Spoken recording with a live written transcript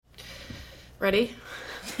Ready?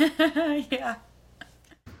 Yeah.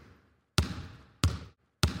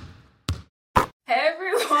 Hey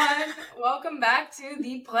everyone, welcome back to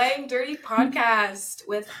the Playing Dirty podcast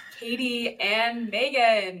with Katie and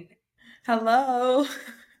Megan. Hello.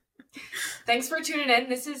 Thanks for tuning in.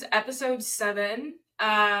 This is episode 7.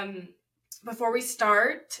 Before we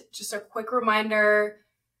start, just a quick reminder,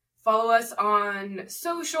 follow us on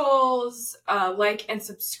socials, like and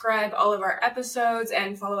subscribe all of our episodes,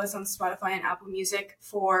 and follow us on Spotify and Apple Music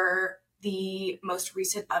for the most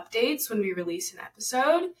recent updates when we release an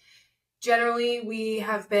episode. Generally, we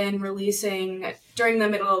have been releasing during the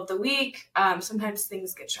middle of the week. Sometimes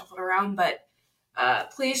things get shuffled around, but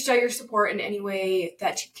please show your support in any way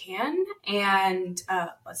that you can, and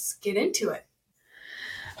let's get into it.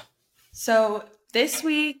 So this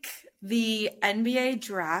week, the NBA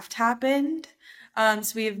draft happened.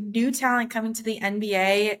 So we have new talent coming to the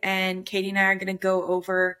NBA, and Katie and I are going to go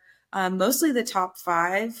over mostly the top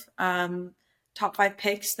five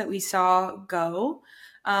picks that we saw go,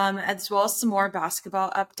 as well as some more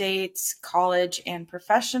basketball updates, college and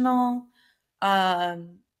professional.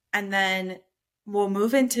 And then we'll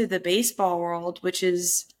move into the baseball world, which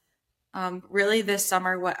is really this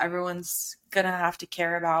summer what everyone's going to have to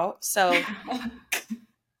care about. So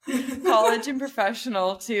college and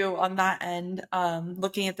professional too on that end,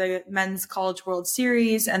 looking at the Men's College World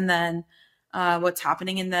Series and then what's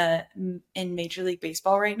happening in Major League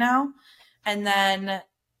Baseball right now. And then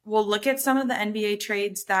we'll look at some of the NBA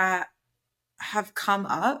trades that have come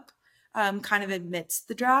up kind of amidst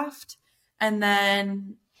the draft, and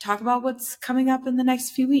then talk about what's coming up in the next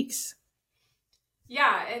few weeks.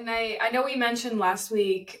 Yeah, and I know we mentioned last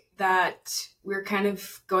week that we're kind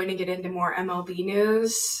of going to get into more MLB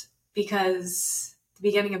news because the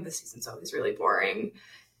beginning of the season is always really boring.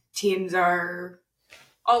 Teams are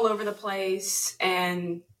all over the place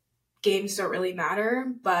and games don't really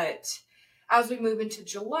matter, but as we move into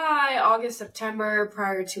July, August, September,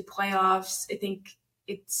 prior to playoffs, I think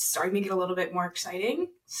it's starting to get a little bit more exciting.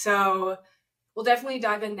 So we'll definitely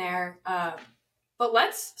dive in there. But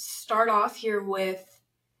let's start off here with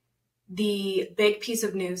the big piece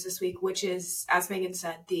of news this week, which is, as Megan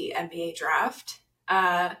said, the NBA draft.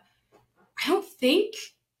 I don't think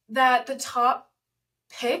that the top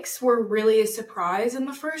picks were really a surprise in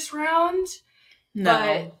the first round.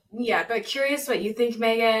 No. But curious what you think,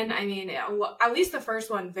 Megan. I mean, at least the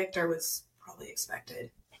first one, Victor, was probably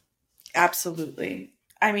expected. Absolutely.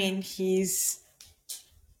 I mean, he's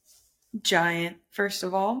giant, first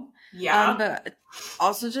of all. Yeah. But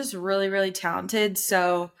also just really, really talented.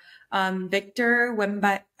 So, Victor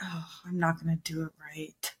Wemba. Oh, I'm not going to do it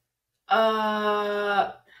right.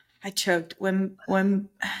 I choked. Wembayama?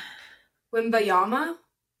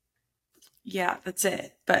 Yeah, that's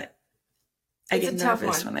it. But I get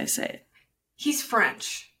nervous when I say it. He's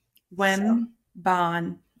French. Wembanyama.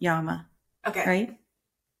 Okay. Right?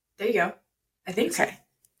 There you go. I think so.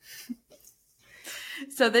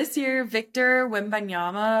 So this year, Victor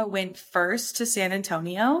Wembanyama went first to San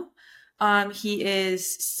Antonio. He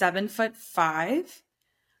is 7'5".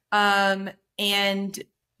 And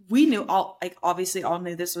we knew obviously all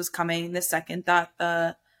knew this was coming the second that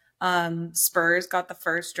the Spurs got the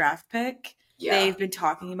first draft pick. Yeah. They've been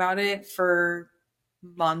talking about it for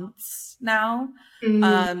months now.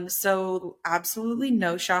 Mm-hmm. So absolutely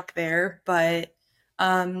no shock there, but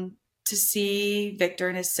to see Victor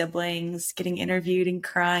and his siblings getting interviewed and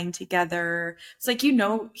crying together, it's like, he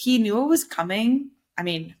knew it was coming. I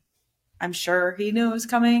mean, I'm sure he knew it was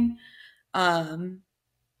coming.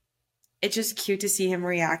 It's just cute to see him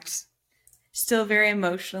react still very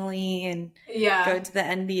emotionally and go to the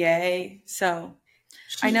NBA. So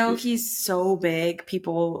I know he's so big.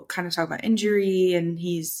 People kind of talk about injury, and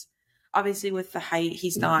he's obviously with the height,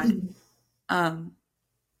 he's not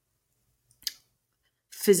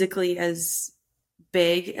physically as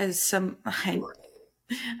big as some.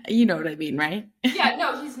 You know what I mean, right? Yeah,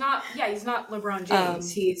 no, he's not. Yeah, he's not LeBron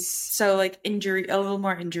James. He's so like a little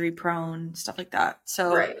more injury prone, stuff like that.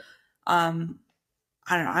 So, right. I don't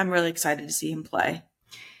know. I'm really excited to see him play.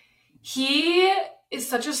 He is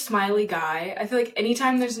such a smiley guy. I feel like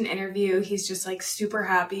anytime there's an interview, he's just like super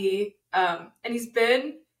happy. And he's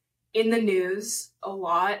been in the news a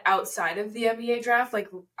lot outside of the NBA draft. Like,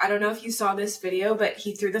 I don't know if you saw this video, but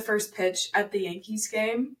he threw the first pitch at the Yankees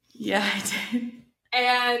game. Yeah, I did.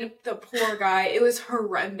 And the poor guy, it was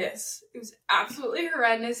horrendous. It was absolutely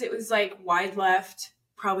horrendous. It was like wide left,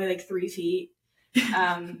 probably like 3 feet.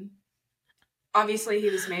 Obviously, he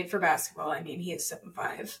was made for basketball. I mean, he is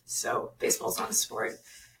 7'5", so baseball's not a sport.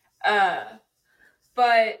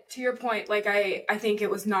 But to your point, like I think it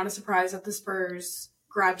was not a surprise that the Spurs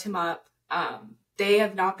grabbed him up. They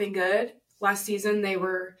have not been good. Last season, they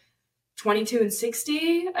were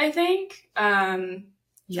 22-60, I think.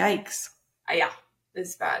 Yikes. Yeah,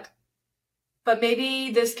 it's bad. But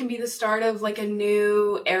maybe this can be the start of like a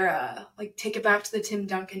new era, like take it back to the Tim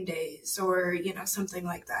Duncan days or, something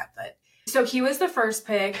like that. But so he was the first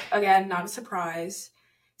pick. Again, not a surprise.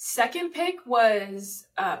 Second pick was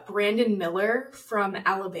Brandon Miller from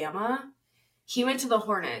Alabama. He went to the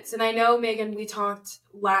Hornets. And I know, Megan, we talked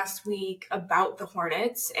last week about the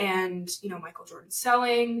Hornets and, Michael Jordan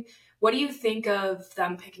selling. What do you think of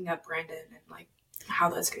them picking up Brandon and like how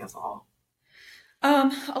that's going to fall?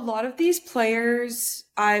 A lot of these players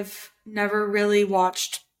I've never really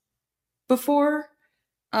watched before.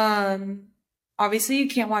 Obviously you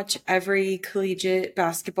can't watch every collegiate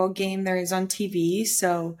basketball game there is on TV,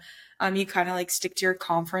 so you kind of like stick to your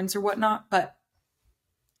conference or whatnot, but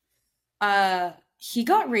he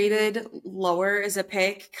got rated lower as a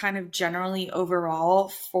pick kind of generally overall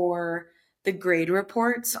for the grade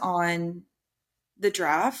reports on the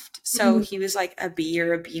draft. So he was like a B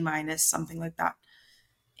or a B minus, something like that.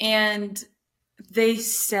 And they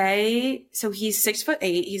say, so he's 6'8",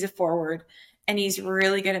 he's a forward, and he's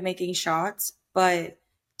really good at making shots, but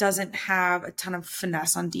doesn't have a ton of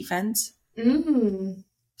finesse on defense.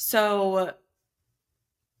 So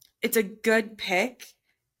it's a good pick,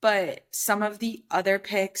 but some of the other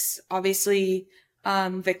picks, obviously,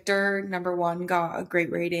 Victor, number 1, got a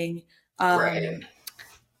great rating. Right.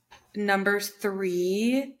 Number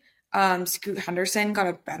 3, Scoot Henderson got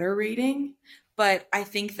a better rating. But I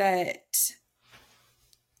think that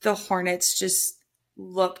the Hornets just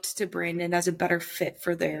looked to Brandon as a better fit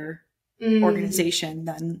for their organization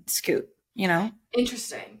than Scoot,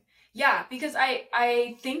 Interesting. Yeah, because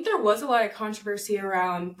I think there was a lot of controversy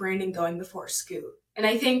around Brandon going before Scoot. And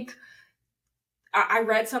I think I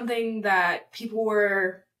read something that people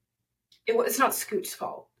were, it's not Scoot's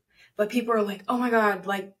fault, but people were like, oh my God,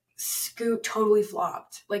 like Scoot totally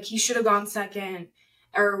flopped. Like he should have gone second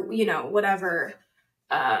or, whatever.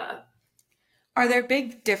 Are there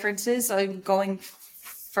big differences like going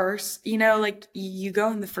first? Like you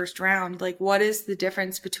go in the first round, like what is the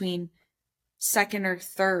difference between second or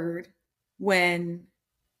third when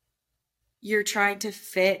you're trying to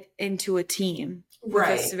fit into a team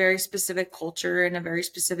with a very specific culture and a very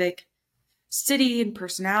specific city and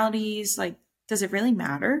personalities? Like, does it really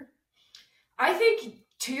matter? I think,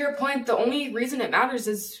 to your point, the only reason it matters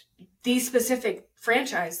is the specific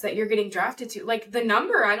franchise that you're getting drafted to. Like, the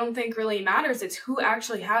number I don't think really matters. It's who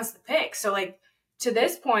actually has the pick. So, like, to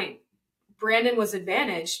this point, Brandon was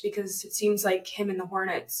advantaged because it seems like him and the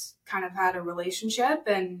Hornets kind of had a relationship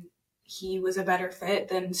and he was a better fit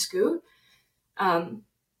than Scoot.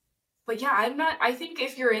 But yeah, I think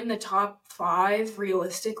if you're in the top 5,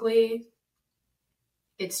 realistically,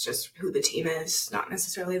 it's just who the team is, not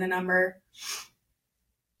necessarily the number.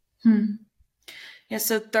 Yeah,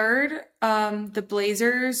 so third, the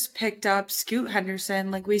Blazers picked up Scoot Henderson,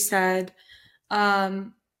 like we said.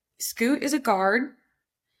 Scoot is a guard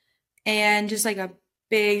and just like a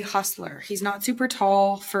big hustler. He's not super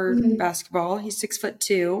tall for basketball. He's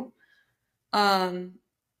 6'2",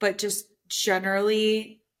 but just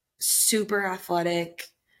generally super athletic,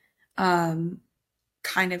 kind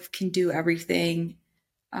of can do everything.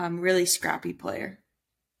 Really scrappy player.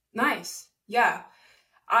 Nice. Yeah.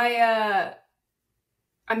 I'm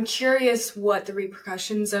curious what the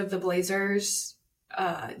repercussions of the Blazers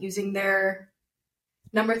using their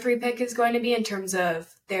number 3 pick is going to be in terms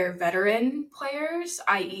of their veteran players,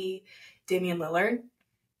 i.e. Damian Lillard,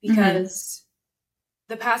 because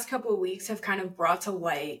the past couple of weeks have kind of brought to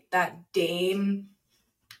light that Dame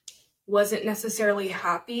wasn't necessarily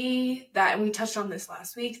happy that, and we touched on this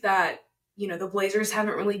last week, that the Blazers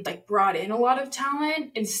haven't really like brought in a lot of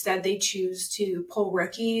talent. Instead, they choose to pull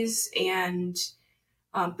rookies and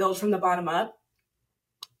build from the bottom up.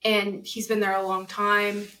 And he's been there a long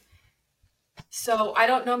time. So I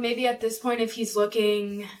don't know, maybe at this point, if he's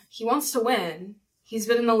looking, he wants to win. He's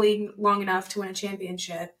been in the league long enough to win a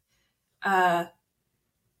championship.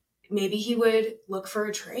 Maybe he would look for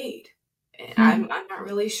a trade. I'm not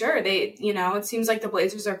really sure. It seems like the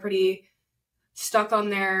Blazers are pretty stuck on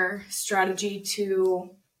their strategy to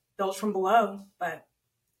build from below, but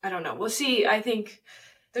I don't know. We'll see. I think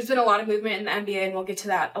there's been a lot of movement in the NBA, and we'll get to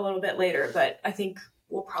that a little bit later, but I think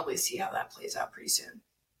we'll probably see how that plays out pretty soon.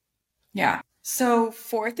 Yeah. So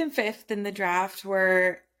 4th and 5th in the draft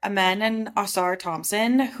were Amen and Ausar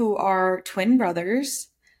Thompson, who are twin brothers.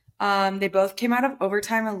 They both came out of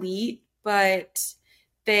Overtime Elite, but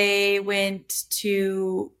they went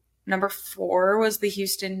to number 4 was the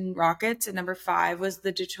Houston Rockets, and number 5 was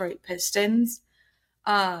the Detroit Pistons.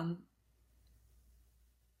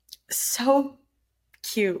 So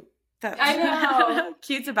cute. I know.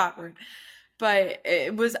 Cute's a bad word. But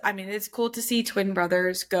it was, I mean, it's cool to see twin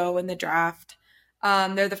brothers go in the draft.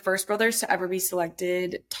 They're the first brothers to ever be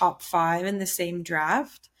selected top 5 in the same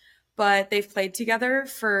draft, but they've played together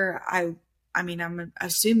for I mean, I'm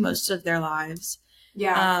assume most of their lives.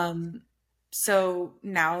 Yeah. Um, so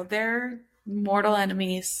now they're mortal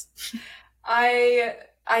enemies. I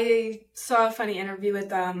saw a funny interview with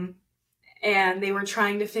them, and they were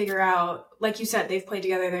trying to figure out, like you said, they've played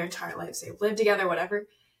together their entire lives. They've lived together, whatever.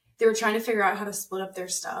 They were trying to figure out how to split up their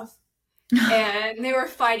stuff. And they were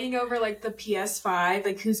fighting over like the PS5,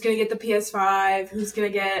 like who's gonna get the PS5, who's gonna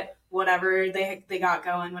get whatever they got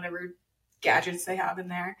going, whatever gadgets they have in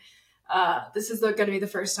there. This is going to be the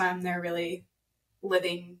first time they're really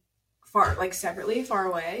living far, like separately, far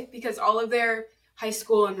away, because all of their high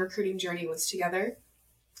school and recruiting journey was together,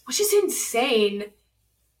 which is insane.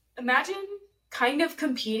 Imagine kind of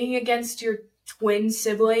competing against your twin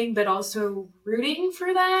sibling, but also rooting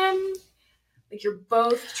for them. Like you're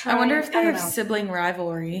both trying. I wonder if they I don't have know, sibling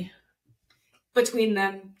rivalry. between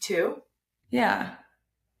them two. Yeah.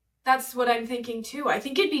 That's what I'm thinking too. I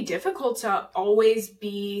think it'd be difficult to always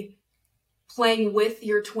be playing with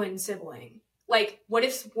your twin sibling. Like, what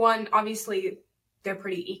if one, obviously they're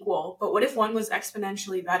pretty equal, but what if one was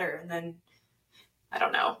exponentially better and then, I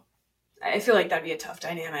don't know. I feel like that'd be a tough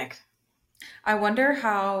dynamic. I wonder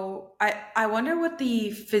how I wonder what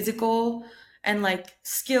the physical and like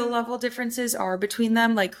skill level differences are between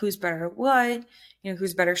them, like who's better at what,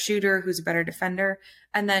 who's a better shooter, who's a better defender,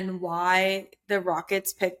 and then why the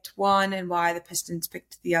Rockets picked one and why the Pistons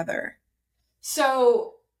picked the other.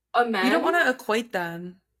 So, a You don't want man, to equate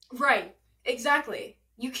them. right, exactly.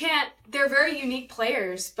 You can't, they're very unique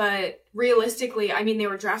players, but realistically, I mean, they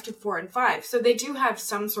were drafted 4 and 5, so they do have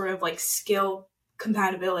some sort of like skill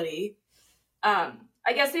compatibility.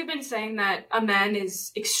 I guess they've been saying that Amen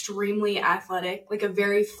is extremely athletic, like a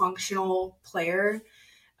very functional player.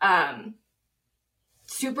 Um,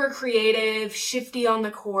 Super creative, shifty on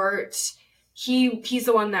the court. He's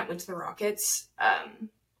the one that went to the Rockets.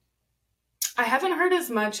 I haven't heard as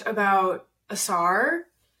much about Asar,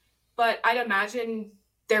 but I'd imagine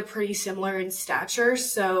they're pretty similar in stature,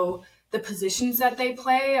 so the positions that they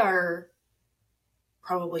play are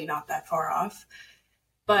probably not that far off.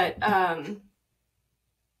 But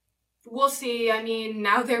we'll see. I mean,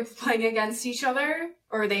 now they're playing against each other,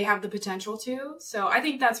 or they have the potential to. So I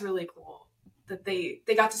think that's really cool that they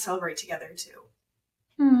got to celebrate together too.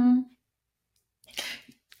 Hmm.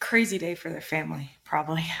 Crazy day for their family,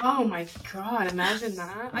 probably. Oh my god, imagine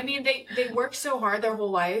that. I mean, they worked so hard their whole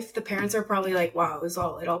life. The parents are probably like, wow,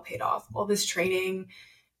 it all paid off. All this training,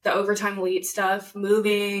 the overtime elite stuff,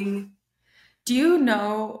 moving. Do you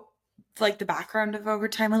know like the background of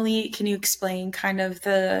Overtime Elite? Can you explain kind of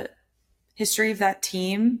the history of that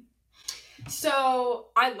team? So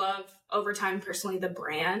I love overtime personally, the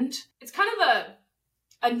brand. It's kind of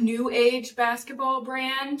a new age basketball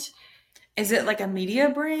brand. Is it like a media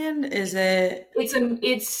brand? Is it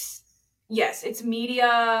It's yes, it's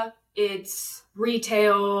media, it's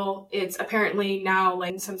retail, it's apparently now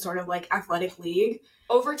like some sort of like athletic league.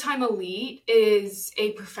 Overtime Elite is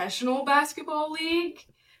a professional basketball league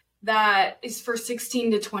that is for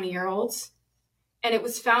 16 to 20-year-olds, and it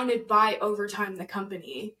was founded by Overtime the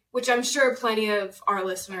company, which I'm sure plenty of our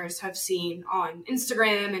listeners have seen on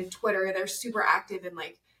Instagram and Twitter. They're super active in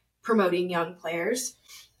like promoting young players,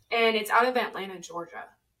 and it's out of Atlanta, Georgia.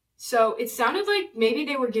 So it sounded like maybe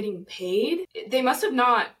they were getting paid. They must have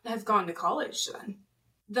not have gone to college then.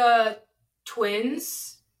 The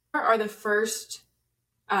twins are the first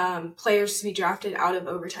players to be drafted out of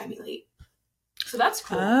Overtime Elite. So that's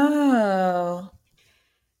cool. Oh.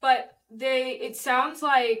 But it sounds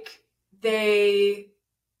like they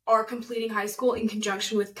are completing high school in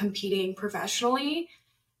conjunction with competing professionally.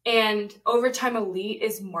 And Overtime Elite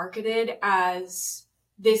is marketed as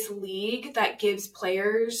this league that gives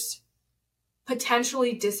players,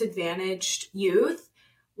 potentially disadvantaged youth,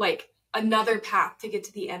 like another path to get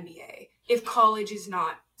to the NBA if college is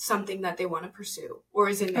not something that they want to pursue or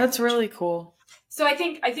is in their That's really cool. So I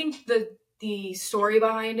think the story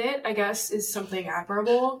behind it, I guess, is something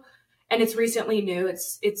admirable, and it's recently new.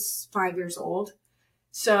 It's 5 years old,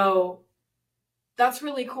 so that's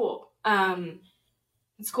really cool.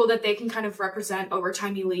 It's cool that they can kind of represent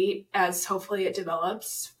Overtime Elite as hopefully it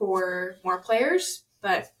develops for more players.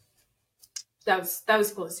 But that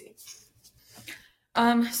was cool to see.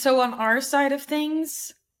 So on our side of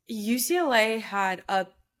things, UCLA had a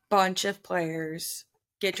bunch of players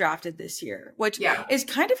get drafted this year, which Yeah. is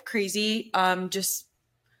kind of crazy. Just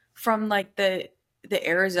from like the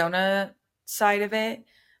Arizona side of it.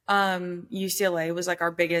 UCLA was like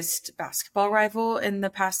our biggest basketball rival in the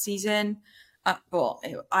past season. Well,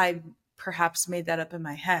 I perhaps made that up in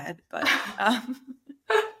my head, but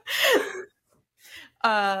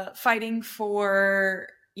fighting for,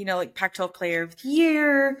 like Pac-12 Player of the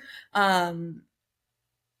Year,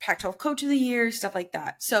 Pac-12 Coach of the Year, stuff like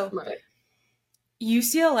that. So Right.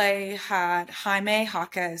 UCLA had Jaime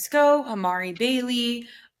Jaquez Go, Amari Bailey,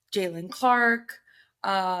 Jalen Clark,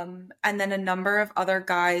 and then a number of other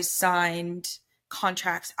guys signed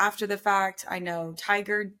contracts after the fact. I know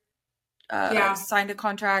Tiger signed a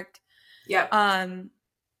contract. Yep.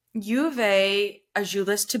 U of A,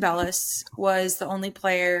 Azuolas Tubelis was the only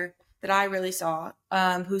player that I really saw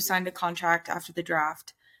who signed a contract after the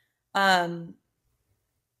draft.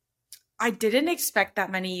 I didn't expect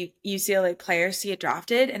that many UCLA players to get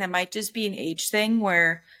drafted, and it might just be an age thing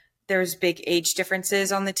where there's big age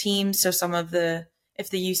differences on the team. So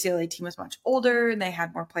if the UCLA team was much older and they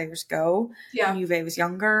had more players go, and U of A was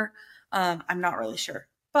younger, I'm not really sure.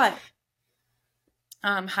 But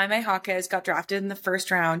Jaime Jaquez got drafted in the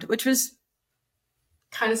first round, which was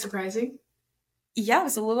kind of surprising. Yeah, it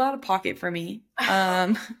was a little out of pocket for me.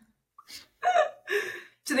 To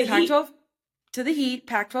the Pac-12, Heat. To the Heat,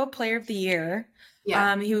 Pac-12 Player of the Year.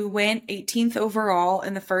 Yeah. He went 18th overall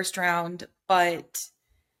in the first round, but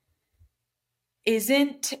he's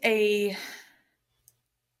a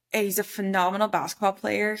phenomenal basketball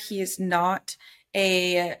player. He is not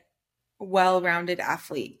a well-rounded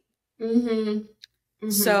athlete. Mm-hmm. Mm-hmm.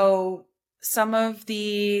 So some of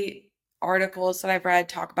the articles that I've read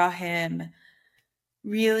talk about him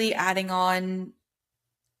really adding on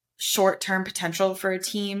short-term potential for a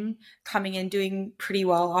team, coming in doing pretty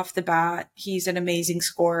well off the bat. He's an amazing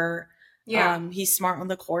scorer. Yeah. He's smart on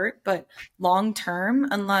the court, but long-term,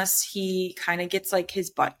 unless he kind of gets like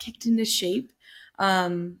his butt kicked into shape,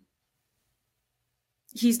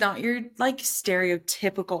 he's not your like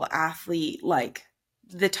stereotypical athlete like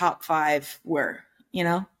the top 5 were,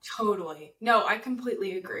 Totally. No, I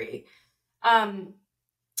completely agree. Him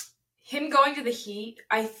going to the Heat,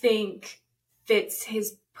 I think, fits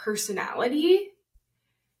his personality.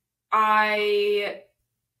 I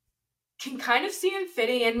can kind of see him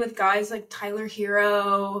fitting in with guys like Tyler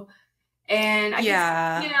Hero, and I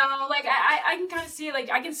can, like I can kind of see,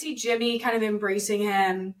 like, I can see Jimmy kind of embracing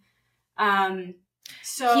him.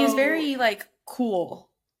 So he is very like cool.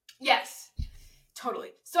 Yes, totally.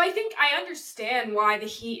 So I think I understand why the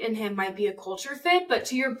Heat and him might be a culture fit, but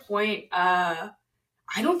to your point,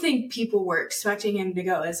 I don't think people were expecting him to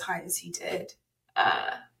go as high as he did.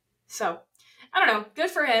 So I don't know. Good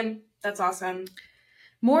for him. That's awesome.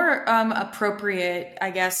 More appropriate,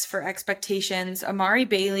 I guess, for expectations. Amari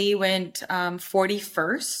Bailey went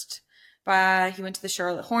 41st. He went to the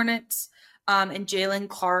Charlotte Hornets. And Jalen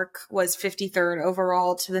Clark was 53rd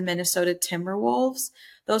overall to the Minnesota Timberwolves.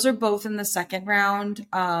 Those are both in the second round.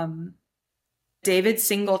 David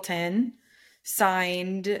Singleton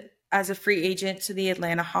signed as a free agent to the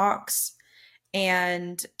Atlanta Hawks.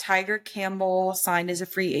 And Tiger Campbell signed as a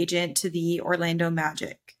free agent to the Orlando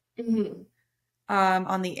Magic. Mm-hmm.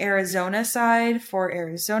 On the Arizona side, for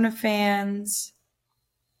Arizona fans,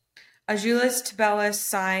 Azuolas Tubelis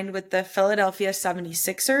signed with the Philadelphia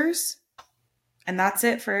 76ers. And that's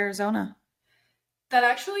it for Arizona. That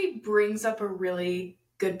actually brings up a really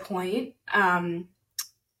good point.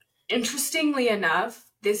 Interestingly enough,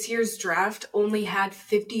 this year's draft only had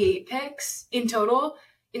 58 picks in total,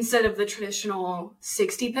 instead of the traditional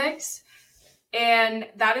 60 picks. And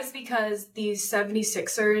that is because the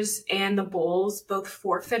 76ers and the Bulls both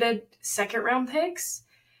forfeited second-round picks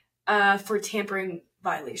for tampering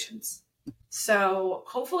violations. So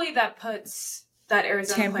hopefully that puts that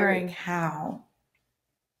Arizona tampering player... How?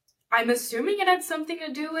 I'm assuming it had something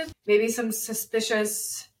to do with maybe some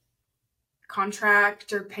suspicious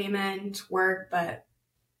contract or payment work, but...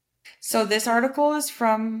 So this article is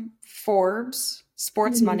from Forbes.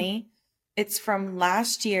 Sports Money. It's from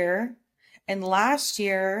last year. And last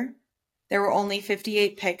year, there were only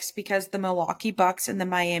 58 picks because the Milwaukee Bucks and the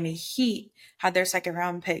Miami Heat had their second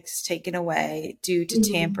round picks taken away due to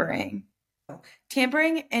tampering.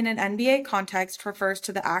 Tampering in an NBA context refers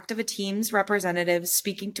to the act of a team's representatives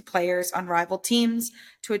speaking to players on rival teams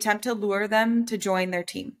to attempt to lure them to join their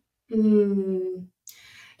team.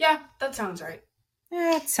 Yeah, that sounds right.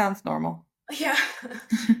 Yeah, it sounds normal. Yeah.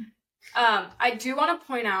 I do want to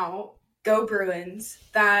point out, go Bruins,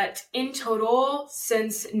 that in total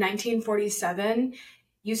since 1947,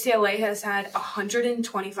 UCLA has had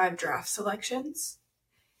 125 draft selections,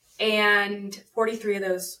 and 43 of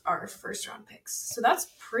those are first round picks. So that's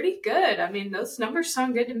pretty good. I mean, those numbers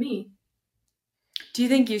sound good to me. Do you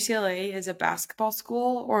think UCLA is a basketball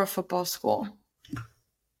school or a football school?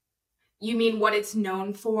 You mean what it's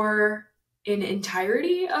known for in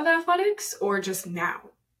entirety of athletics or just now?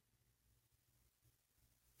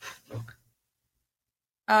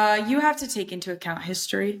 You have to take into account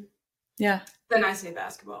history. Yeah. Then I say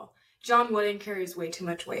basketball. John Wooden carries way too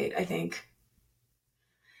much weight, I think.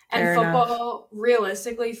 And Fair enough. football,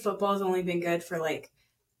 realistically, football's only been good for like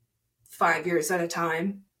 5 years at a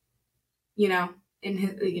time, you know,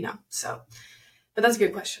 so. But that's a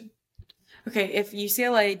good question. Okay, if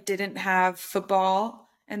UCLA didn't have football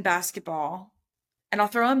and basketball, and I'll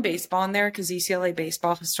throw in baseball in there because UCLA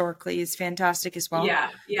baseball historically is fantastic as well.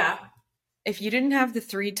 Yeah. If you didn't have the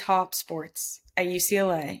three top sports at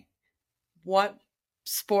UCLA, what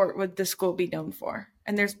sport would the school be known for?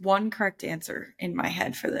 And there's one correct answer in my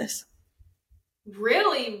head for this.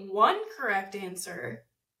 Really? One correct answer?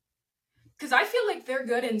 Because I feel like they're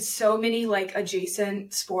good in so many like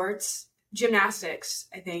adjacent sports. Gymnastics,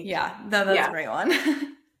 I think. Yeah, that's a great one.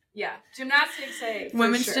 Yeah, gymnastics.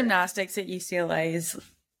 Women's gymnastics at UCLA is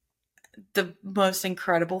the most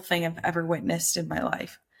incredible thing I've ever witnessed in my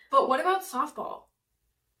life. But what about softball?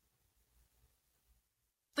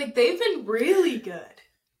 Like, they've been really good.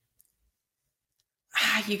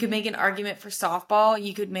 You could make an argument for softball.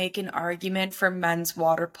 You could make an argument for men's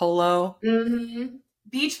water polo. Mm-hmm.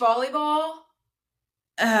 Beach volleyball.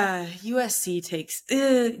 USC takes.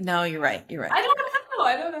 No, you're right.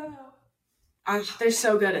 I don't know. They're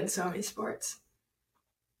so good in so many sports.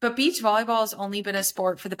 But beach volleyball has only been a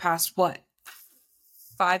sport for the past, what,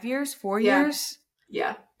 5 years? 4 years?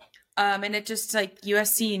 Yeah. And it just like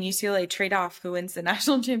USC and UCLA trade off who wins the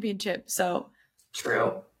national championship. So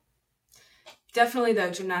true. Definitely the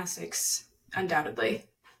gymnastics, undoubtedly.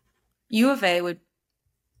 U of A would be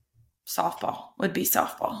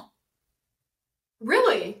softball.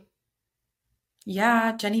 Really?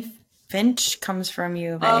 Yeah, Jenny Finch comes from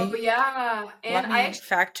U of A. Oh, yeah. And Let me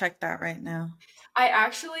fact check that right now. I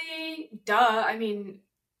actually, I mean,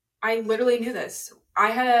 I literally knew this.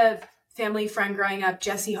 I had a family friend growing up,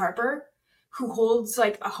 Jesse Harper, who holds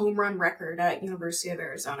like a home run record at University of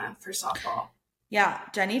Arizona for softball. Yeah,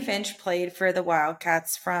 Jenny Finch played for the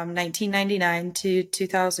Wildcats from 1999 to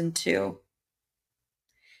 2002,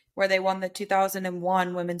 where they won the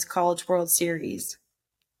 2001 Women's College World Series.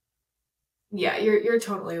 Yeah, you're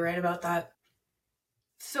totally right about that.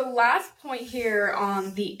 So last point here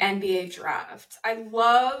on the NBA draft. I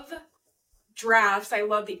love drafts. I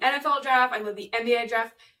love the NFL draft. I love the NBA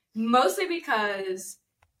draft, mostly because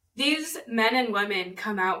these men and women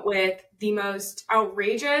come out with the most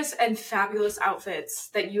outrageous and fabulous outfits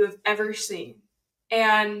that you have ever seen.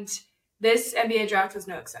 And this NBA draft was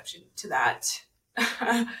no exception to that.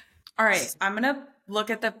 All right, I'm going to look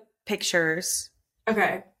at the pictures.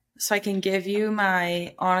 Okay. So I can give you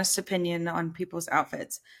my honest opinion on people's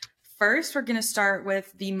outfits. First, we're going to start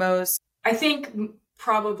with the most... I think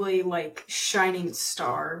probably like shining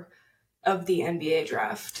star of the NBA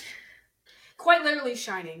draft. Quite literally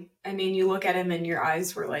shining. I mean, you look at him and your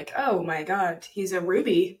eyes were like, oh my god, he's a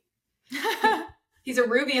ruby. He's a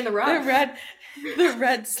ruby in the rough. The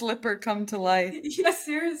red slipper come to life. Yeah,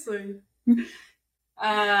 seriously.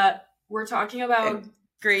 We're talking about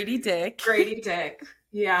Grady Dick.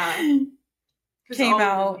 Yeah. Came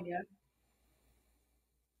out.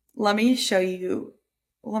 Let me show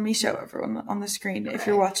everyone on the screen if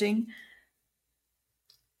you're watching.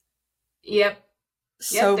 Yep.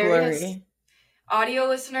 So blurry. Audio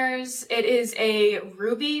listeners, it is a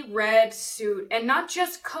ruby red suit, and not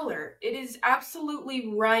just color. It is absolutely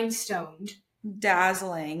rhinestoned.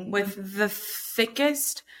 Dazzling with the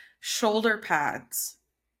thickest shoulder pads.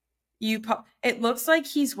 It looks like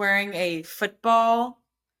he's wearing a football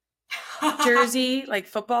jersey, like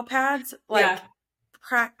football pads, like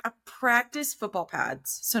practice football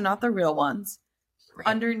pads. So not the real ones. Right.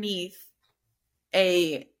 Underneath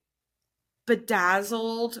a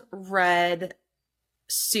bedazzled red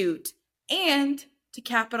suit, and to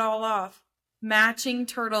cap it all off, matching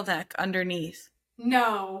turtleneck underneath.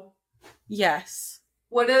 No. Yes.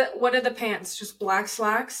 What are the pants? Just black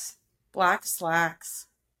slacks? Black slacks.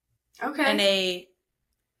 Okay. And a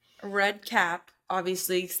red cap,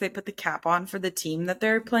 obviously, because they put the cap on for the team that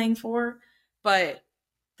they're playing for. But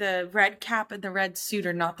the red cap and the red suit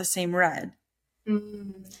are not the same red.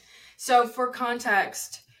 Mm-hmm. So for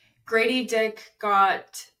context, Grady Dick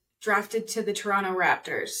got drafted to the Toronto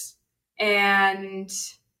Raptors. And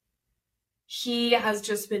he has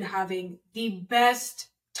just been having the best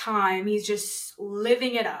time. He's just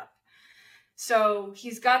living it up. So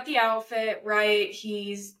he's got the outfit right.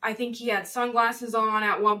 I think he had sunglasses on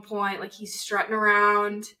at one point, like he's strutting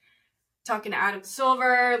around. talking to Adam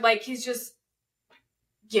Silver. Like, he's just,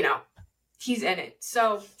 you know, he's in it.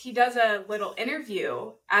 So he does a little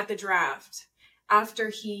interview at the draft after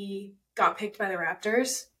he got picked by the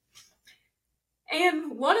Raptors.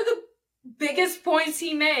 And one of the biggest points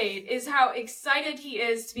he made is how excited he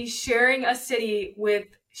is to be sharing a city with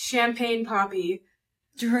Champagne Papi.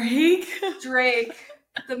 Drake,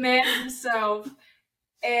 the man himself.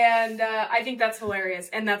 And I think that's hilarious,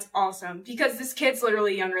 and that's awesome, because this kid's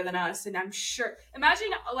literally younger than us, and I'm sure, imagine,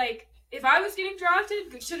 like, if I was getting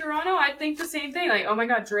drafted to Toronto, I'd think the same thing, like, oh my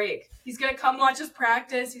god, Drake, he's gonna come watch us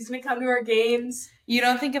practice, he's gonna come to our games. You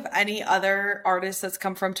don't think of any other artist that's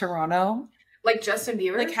come from Toronto? Like Justin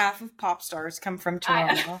Bieber? Like half of pop stars come from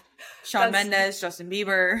Toronto. Shawn Mendes, Justin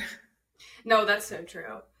Bieber. No, that's so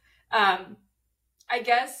true. I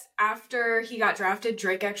guess after he got drafted,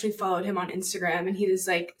 Drake actually followed him on Instagram, and he was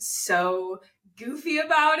like so goofy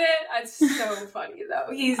about it. It's so funny though.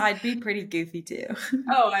 I'd be pretty goofy too.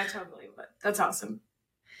 Oh, I totally would. That's awesome.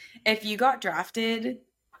 If you got drafted,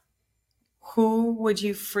 who would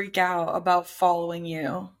you freak out about following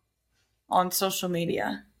you on social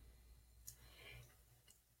media?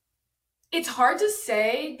 It's hard to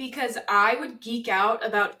say, because I would geek out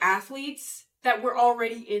about athletes that were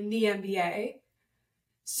already in the NBA.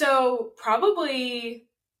 So probably,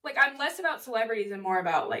 like, I'm less about celebrities and more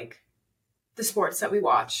about, like, the sports that we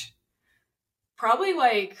watch. Probably,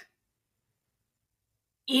 like,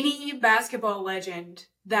 any basketball legend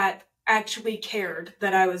that actually cared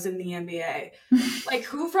that I was in the NBA. Like,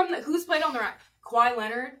 who's played on the Raptors? Kawhi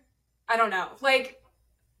Leonard? I don't know. Like,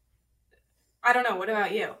 I don't know. What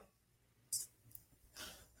about you?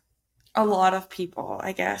 A lot of people,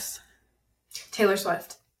 I guess. Taylor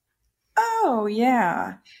Swift. Oh,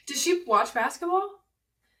 yeah. Does she watch basketball?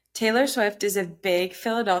 Taylor Swift is a big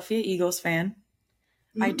Philadelphia Eagles fan.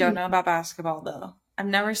 Mm-hmm. I don't know about basketball, though. I've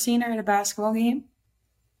never seen her at a basketball game.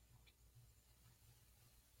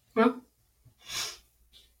 Well,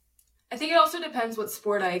 I think it also depends what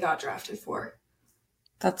sport I got drafted for.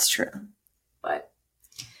 That's true. But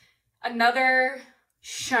another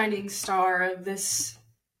shining star of this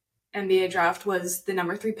NBA draft was the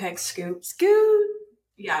number 3 pick, Scoot.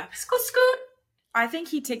 Yeah, Scoot. I think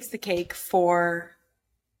he takes the cake for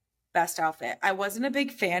best outfit. I wasn't a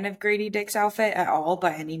big fan of Grady Dick's outfit at all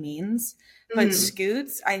by any means, but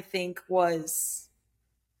Scoot's, I think, was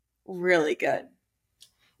really good.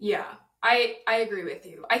 Yeah, I agree with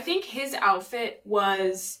you. I think his outfit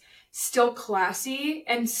was still classy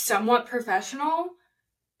and somewhat professional,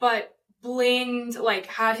 but blinged, like,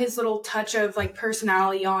 had his little touch of, like,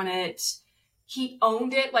 personality on it. He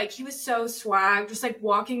owned it. Like, he was so swag, just, like,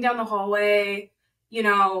 walking down the hallway, you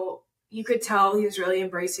know, you could tell he was really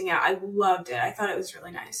embracing it. I loved it. I thought it was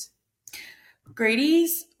really nice.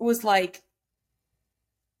 Grady's was, like,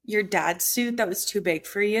 your dad's suit that was too big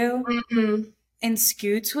for you. Mm-hmm. And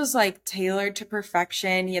Scoot's was, like, tailored to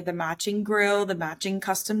perfection. He had the matching grill, the matching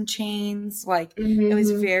custom chains. Like, It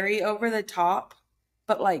was very over the top,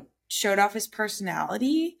 but, like, showed off his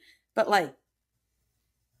personality, but, like,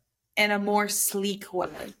 in a more sleek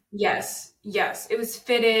way. Yes. It was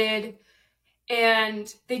fitted,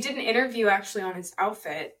 and they did an interview actually on his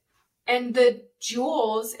outfit, and the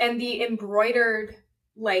jewels and the embroidered,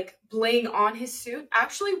 like, bling on his suit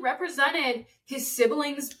actually represented his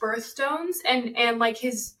siblings' birthstones and like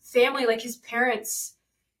his family, like his parents.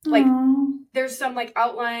 Like, there's some, like,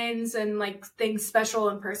 outlines and, like, things special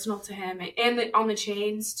and personal to him, and on the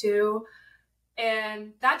chains too,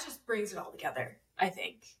 and that just brings it all together, I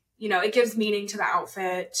think. You know, it gives meaning to the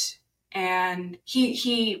outfit, and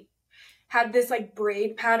he had this, like,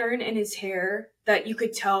 braid pattern in his hair that you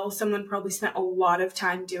could tell someone probably spent a lot of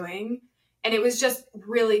time doing, and it was just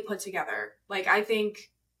really put together. Like, I think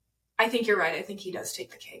you're right. I think he does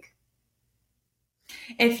take the cake.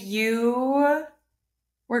 If you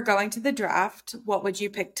were going to the draft, what would you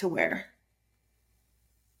pick to wear?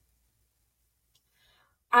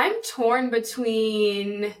 I'm torn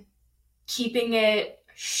between keeping it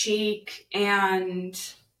chic and,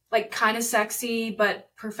 like, kind of sexy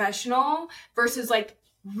but professional versus, like,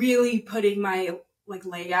 really putting my, like,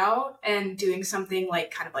 layout and doing something,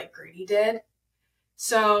 like, kind of like Grady did.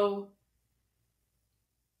 So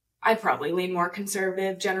I probably lean more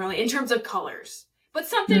conservative generally in terms of colors, but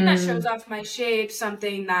something that shows off my shape,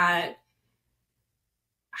 something that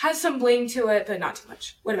has some bling to it, but not too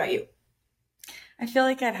much. What about you? I feel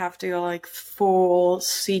like I'd have to go, like, full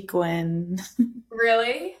sequin.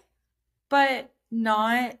 Really? But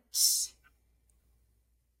not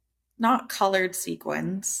colored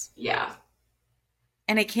sequins. Yeah.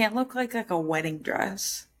 And it can't look like a wedding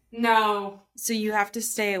dress. No. So you have to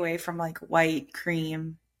stay away from, like, white,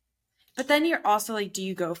 cream. But then you're also like, do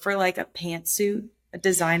you go for like a pantsuit, a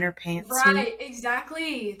designer pantsuit? Right,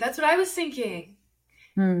 exactly. That's what I was thinking.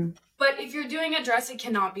 Hmm. But if you're doing a dress, it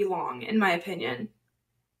cannot be long, in my opinion.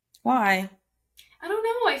 Why? I don't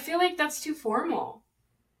know. I feel like that's too formal.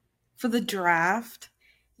 For the draft?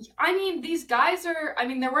 I mean, these guys are, I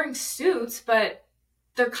mean, they're wearing suits, but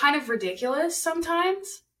they're kind of ridiculous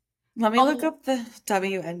sometimes. Let me look Oh, up the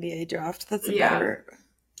WNBA draft. That's a yeah, better.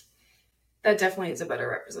 that definitely is a better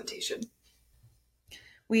representation.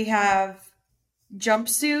 We have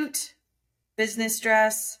jumpsuit, business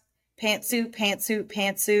dress, pantsuit, pantsuit,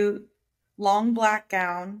 pantsuit, long black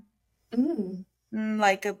gown. Mm.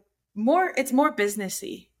 Like it's more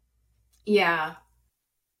businessy. Yeah.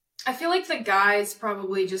 I feel like the guys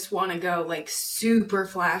probably just want to go like super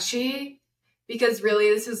flashy because really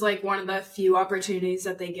this is like one of the few opportunities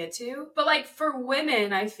that they get to. But like for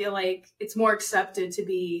women, I feel like it's more accepted to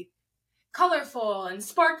be colorful and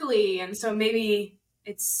sparkly. And so maybe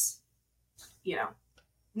it's, you know,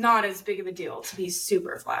 not as big of a deal to be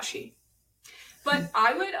super flashy. But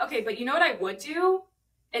I would, okay, but you know what I would do?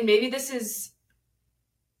 And maybe this is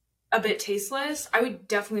a bit tasteless. I would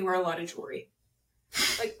definitely wear a lot of jewelry.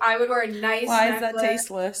 Like I would wear a nice Why is that necklace.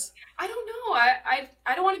 tasteless? I don't know.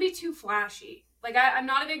 I don't want to be too flashy. Like I'm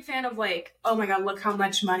not a big fan of like, oh my god, look how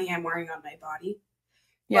much money I'm wearing on my body.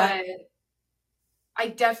 Yeah. But I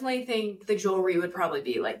definitely think the jewelry would probably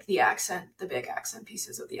be like the accent, the big accent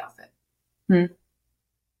pieces of the outfit.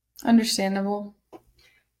 Understandable.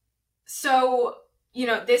 So, you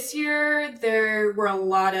know, this year there were a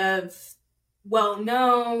lot of well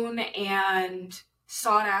known and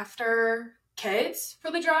sought after kids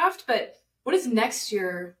for the draft, but what does next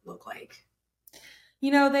year look like?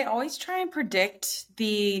 You know, they always try and predict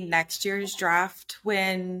the next year's draft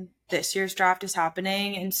when this year's draft is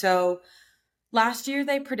happening. And so last year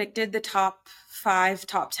they predicted the top 5,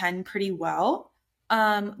 top 10 pretty well.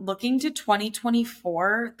 Looking to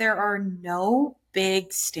 2024, there are no big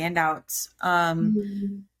standouts.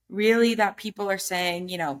 Really that people are saying,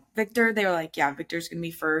 you know, Victor, they were like, yeah, Victor's going to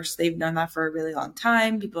be first. They've done that for a really long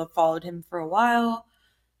time. People have followed him for a while.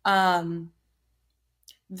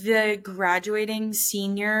 The graduating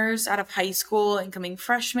seniors out of high school, incoming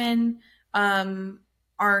freshmen,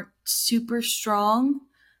 aren't super strong.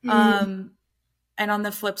 And on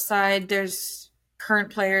the flip side, there's current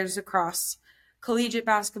players across collegiate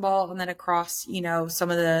basketball and then across, you know,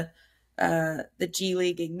 some of the G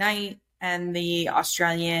League Ignite and the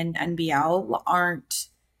Australian NBL aren't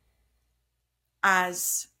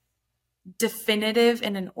as definitive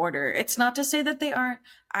in an order. It's not to say that they aren't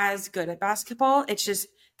as good at basketball. It's just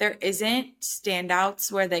there isn't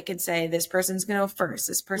standouts where they could say this person's going to go first,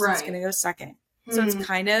 this person's Right. going to go second. So it's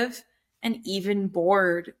kind of an even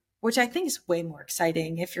board, which I think is way more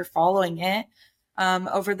exciting if you're following it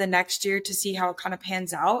over the next year to see how it kind of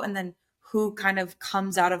pans out and then who kind of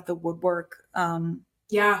comes out of the woodwork.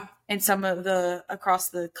 Yeah. And some of the across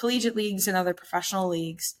the collegiate leagues and other professional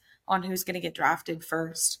leagues on who's going to get drafted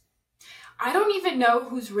first. I don't even know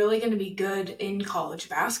who's really going to be good in college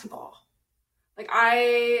basketball. Like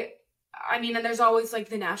I mean, and there's always like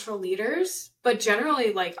the natural leaders, but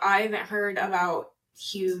generally like I haven't heard about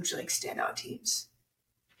huge like standout teams.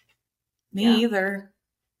 Me either.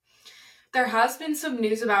 There has been some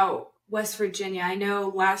news about West Virginia. I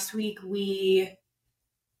know last week we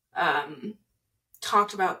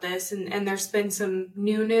talked about this and there's been some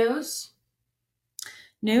new news.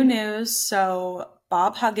 New news. So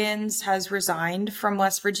Bob Huggins has resigned from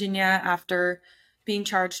West Virginia after being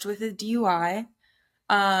charged with a DUI.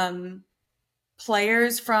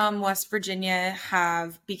 Players from West Virginia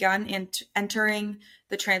have begun entering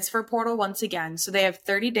the transfer portal once again. So they have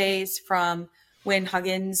 30 days from when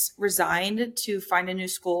Huggins resigned to find a new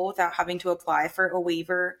school without having to apply for a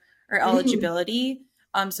waiver or eligibility.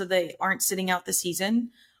 So they aren't sitting out the season.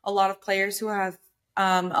 A lot of players who have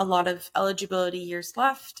a lot of eligibility years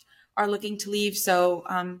left are looking to leave. So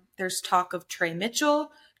there's talk of Trey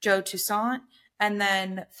Mitchell, Joe Toussaint, and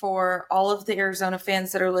then for all of the Arizona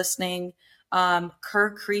fans that are listening,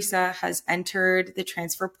 Kerr Kriisa has entered the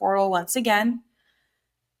transfer portal once again.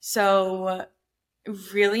 So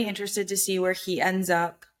really interested to see where he ends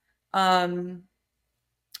up. Arizona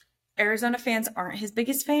fans aren't his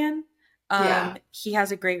biggest fan. He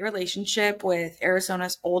has a great relationship with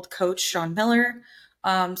Arizona's old coach, Sean Miller.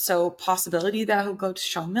 So possibility that he'll go to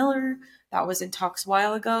Sean Miller. That was in talks a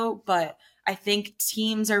while ago, but I think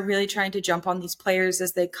teams are really trying to jump on these players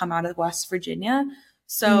as they come out of West Virginia.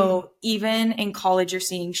 So even in college, you're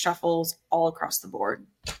seeing shuffles all across the board.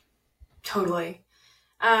 Totally.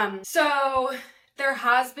 So there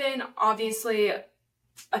has been obviously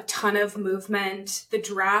a ton of movement. The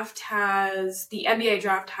NBA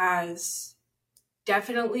draft has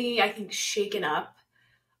definitely, I think, shaken up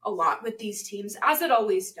a lot with these teams, as it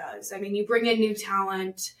always does. I mean, you bring in new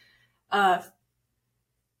talent,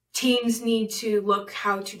 teams need to look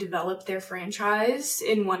how to develop their franchise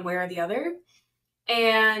in one way or the other.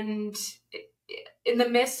 And in the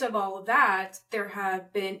midst of all of that, there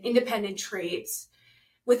have been independent trades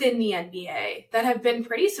within the NBA that have been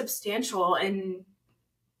pretty substantial, and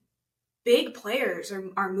big players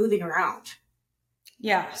are moving around.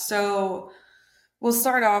 Yeah, so we'll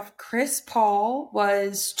start off. Chris Paul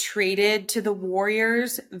was traded to the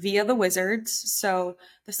Warriors via the Wizards. So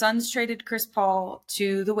the Suns traded Chris Paul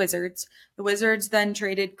to the Wizards. The Wizards then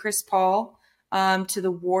traded Chris Paul to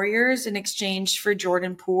the Warriors in exchange for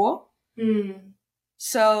Jordan Poole.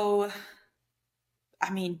 So,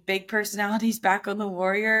 I mean, big personalities back on the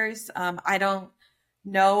Warriors. I don't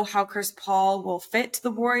know how Chris Paul will fit to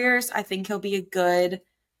the Warriors. I think he'll be a good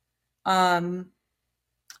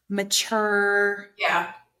mature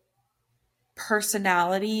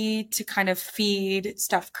personality to kind of feed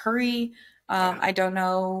Steph Curry. I don't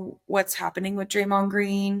know what's happening with Draymond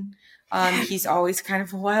Green. He's always kind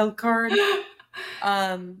of a wild card.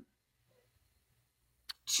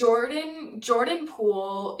 Jordan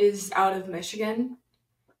Poole is out of Michigan.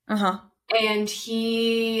 And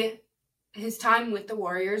his time with the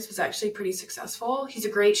Warriors was actually pretty successful. He's a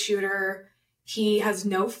great shooter. He has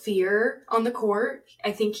no fear on the court.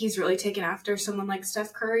 I think he's really taken after someone like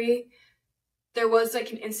Steph Curry. There was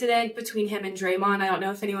like an incident between him and Draymond. I don't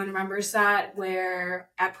know if anyone remembers that, where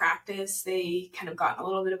at practice they kind of got in a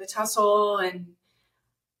little bit of a tussle, and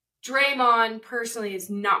Draymond personally is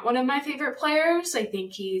not one of my favorite players. I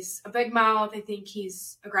think he's a big mouth. I think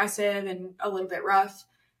he's aggressive and a little bit rough.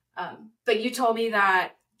 But you told me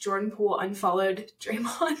that Jordan Poole unfollowed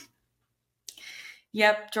Draymond.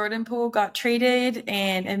 Yep, Jordan Poole got traded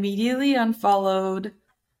and immediately unfollowed.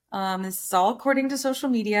 This is all according to social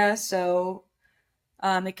media, so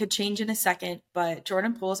it could change in a second, but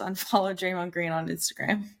Jordan Poole's unfollowed Draymond Green on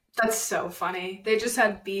Instagram. That's so funny. They just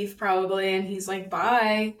had beef probably, and he's like,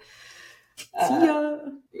 bye. See ya.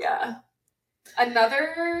 Yeah.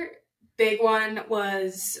 Another big one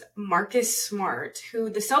was Marcus Smart, who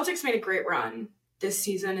the Celtics made a great run this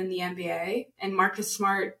season in the NBA, and Marcus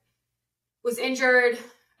Smart was injured,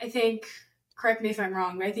 I think. Correct me if I'm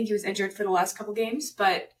wrong, but I think he was injured for the last couple games,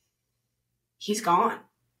 but he's gone.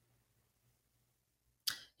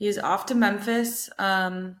 He's off to Memphis.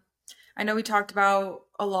 I know we talked about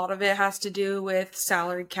a lot of it has to do with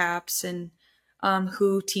salary caps and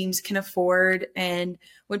who teams can afford. And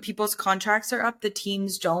when people's contracts are up, the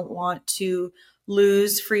teams don't want to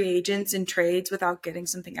lose free agents in trades without getting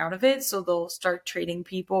something out of it. So they'll start trading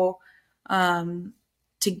people to,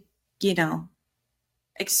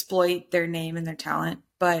 exploit their name and their talent.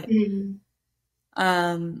 But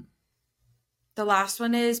the last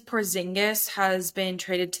one is Porzingis has been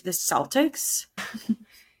traded to the Celtics.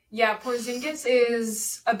 Yeah, Porzingis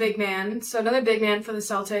is a big man. So another big man for the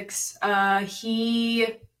Celtics.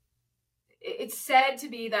 It's said to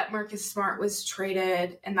be that Marcus Smart was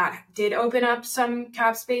traded, and that did open up some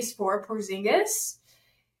cap space for Porzingis.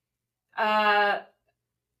 I'm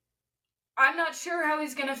not sure how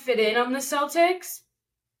he's going to fit in on the Celtics,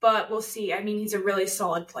 but we'll see. I mean, he's a really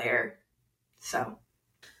solid player. So.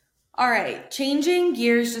 All right, changing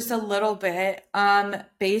gears just a little bit.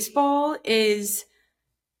 Baseball is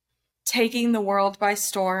taking the world by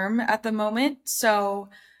storm at the moment. So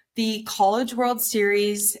the College World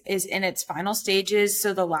Series is in its final stages.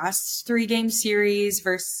 So the last 3-game series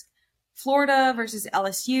versus Florida versus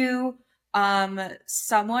LSU.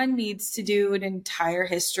 Someone needs to do an entire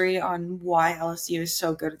history on why LSU is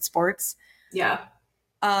so good at sports. Yeah.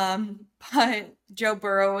 But Joe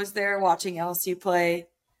Burrow was there watching LSU play,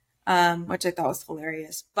 which I thought was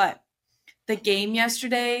hilarious. But the game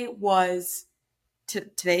yesterday was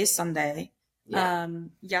today's Sunday. Yeah.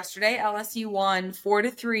 Yesterday LSU won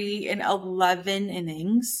 4-3 in 11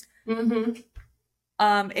 innings.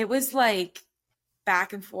 It was like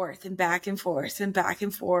back and forth and back and forth and back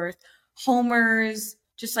and forth. Homers,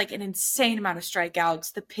 just like an insane amount of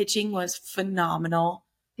strikeouts. The pitching was phenomenal.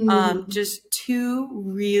 Just two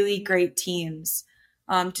really great teams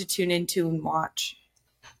to tune into and watch.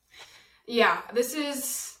 Yeah, this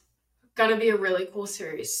is gonna be a really cool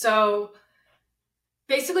series. So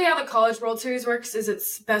basically how the College World Series works is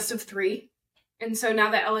it's best of 3. And so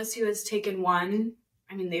now that LSU has taken one,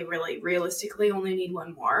 I mean, they really realistically only need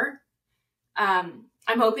one more.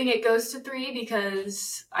 I'm hoping it goes to 3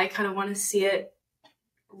 because I kind of want to see it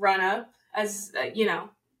run up as,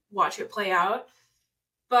 watch it play out.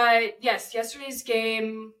 But yes, yesterday's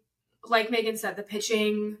game, like Megan said, the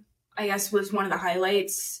pitching, I guess, was one of the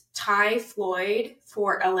highlights. Ty Floyd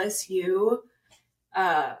for LSU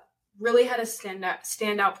really had a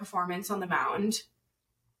standout performance on the mound.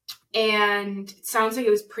 And it sounds like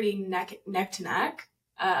it was pretty neck to neck.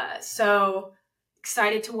 So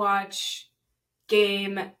excited to watch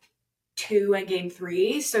game 2 and game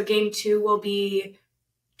 3. So game 2 will be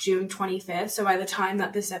June 25th. So by the time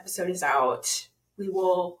that this episode is out, we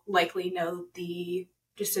will likely know the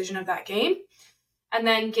decision of that game. And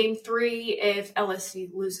then game 3, if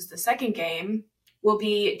LSU loses the second game, will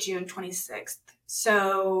be June 26th.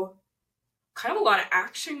 So kind of a lot of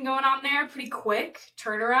action going on there, pretty quick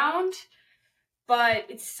turnaround. But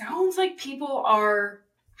it sounds like people are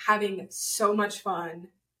having so much fun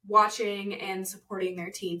watching and supporting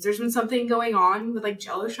their teams. There's been something going on with like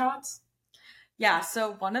Jello shots. Yeah,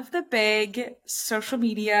 so one of the big social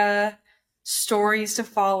media stories to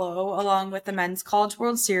follow along with the Men's College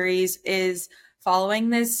World Series is following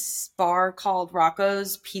this bar called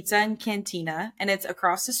Rocco's Pizza and Cantina, and it's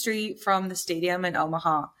across the street from the stadium in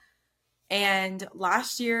Omaha. And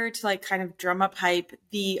last year, to like kind of drum up hype,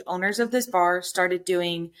 the owners of this bar started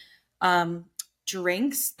doing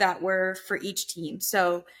drinks that were for each team.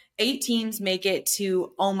 So 8 teams make it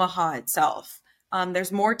to Omaha itself.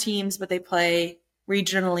 There's more teams, but they play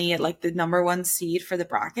regionally at like the number 1 seed for the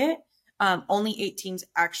bracket. Only 8 teams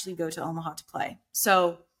actually go to Omaha to play.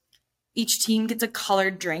 So each team gets a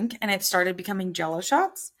colored drink, and it started becoming Jello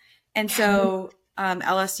shots. And so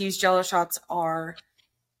LSU's Jello shots are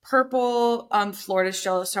purple. Florida's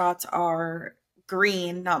Jello shots are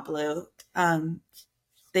green, not blue.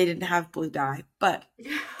 They didn't have blue dye, but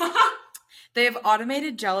they have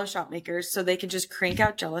automated Jello shot makers, so they can just crank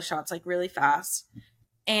out Jello shots like really fast.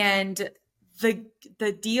 And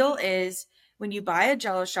the deal is when you buy a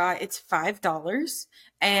Jello shot, it's $5,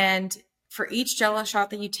 and for each Jello shot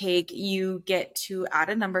that you take, you get to add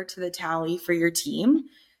a number to the tally for your team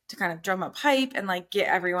to kind of drum up hype and like get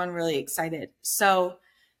everyone really excited. So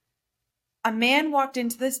a man walked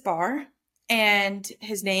into this bar, and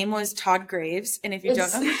his name was Todd Graves. And if you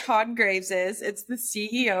don't know who Todd Graves is, it's the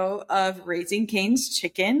CEO of Raising Cane's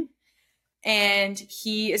Chicken. And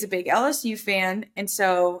he is a big LSU fan. And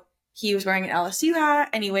so he was wearing an LSU hat,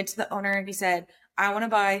 and he went to the owner and he said, I want to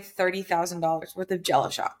buy $30,000 worth of Jello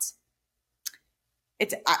shots.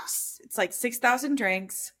 It's like 6,000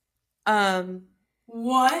 drinks.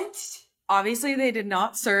 What? Obviously, they did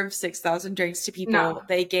not serve 6,000 drinks to people. No.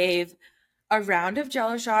 They gave a round of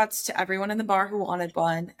Jello shots to everyone in the bar who wanted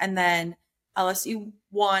one. And then LSU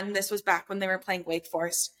won. This was back when they were playing Wake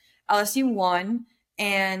Forest. LSU won,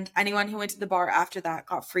 and anyone who went to the bar after that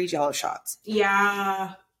got free Jello shots.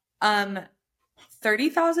 Yeah.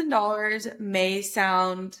 $30,000 may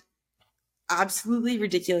sound absolutely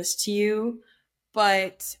ridiculous to you,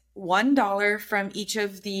 but $1 from each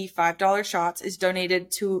of the $5 shots is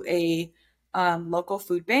donated to a local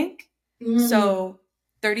food bank. Mm. So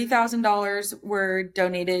 $30,000 were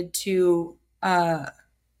donated to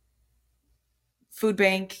food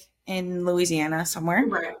bank in Louisiana somewhere.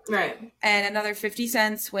 Right. And another 50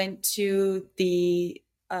 cents went to the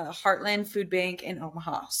Heartland Food Bank in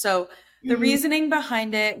Omaha. So the reasoning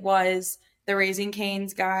behind it was the Raising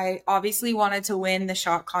Cane's guy obviously wanted to win the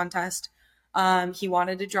shot contest. He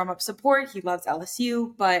wanted to drum up support. He loves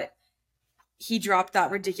LSU, but he dropped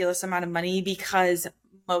that ridiculous amount of money because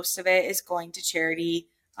most of it is going to charity.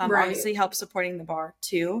 Right. Obviously help supporting the bar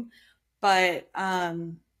too. But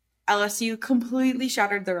LSU completely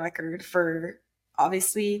shattered the record for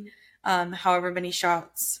obviously however many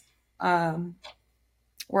shots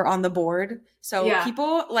were on the board. So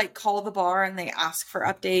people like call the bar and they ask for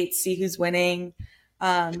updates, see who's winning.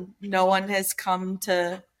 No one has come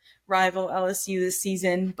to rival LSU this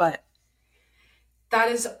season, but that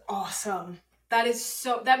is awesome. That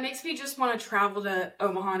makes me just want to travel to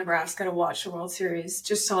Omaha, Nebraska to watch the World Series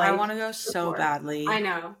just to like I want to go so badly. I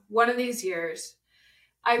know. One of these years.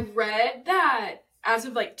 I read that as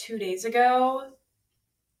of like 2 days ago,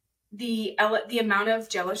 the amount of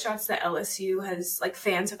Jello shots that LSU has like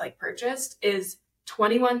fans have like purchased is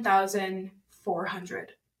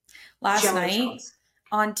 21,400. Last Jello night shots.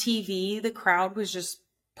 On TV, the crowd was just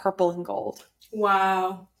purple and gold.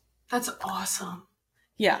 Wow. That's awesome.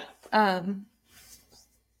 Yeah.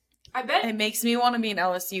 I bet it makes me want to be an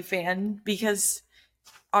LSU fan because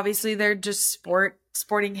obviously they're just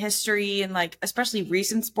sporting history and like especially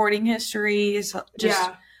recent sporting history is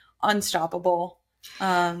just unstoppable.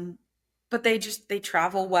 But they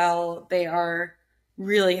travel well. They are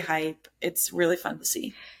really hype. It's really fun to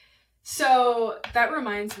see. So that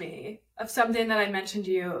reminds me of something that I mentioned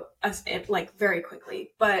to you like very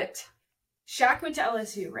quickly, but Shaq went to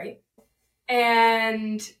LSU, right?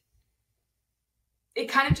 And it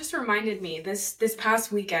kind of just reminded me this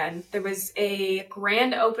past weekend there was a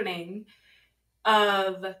grand opening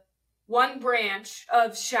of one branch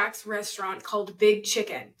of Shaq's restaurant called Big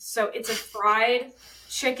Chicken. So it's a fried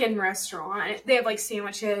chicken restaurant. They have like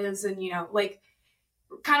sandwiches and like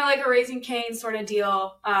kind of like a Raising Cane sort of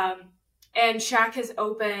deal. And Shaq has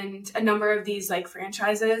opened a number of these like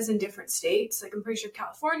franchises in different states. Like I'm pretty sure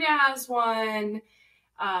California has one.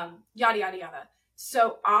 Yada yada yada.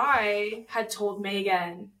 So I had told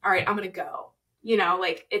Megan, all right, I'm gonna go.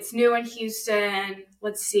 Like it's new in Houston.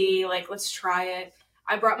 Let's see, like let's try it.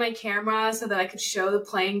 I brought my camera so that I could show the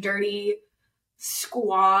Playing Dirty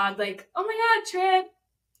squad, like, oh my God, Trip.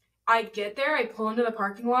 I get there, I pull into the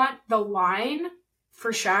parking lot. The line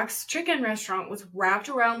for Shaq's chicken restaurant was wrapped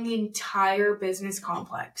around the entire business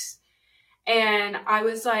complex. And I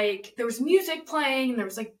was like, there was music playing, there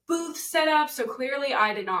was like booths set up, so clearly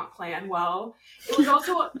I did not plan well. It was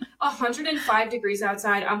also 105 degrees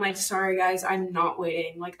outside. I'm like, sorry guys, I'm not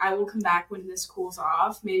waiting. Like, I will come back when this cools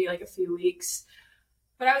off, maybe like a few weeks.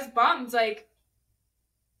 But I was bummed, like,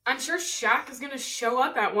 I'm sure Shaq is going to show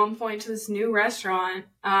up at one point to this new restaurant.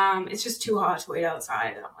 It's just too hot to wait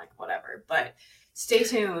outside. And I'm like, whatever. But stay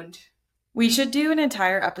tuned. We should do an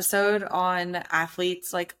entire episode on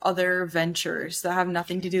athletes, like other ventures that have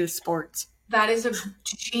nothing to do with sports. That is a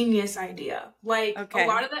genius idea. Like, okay. a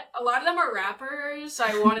lot of them are rappers.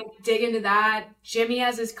 I want to dig into that. Jimmy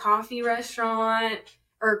has his coffee restaurant.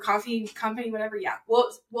 Or coffee company, whatever. Yeah,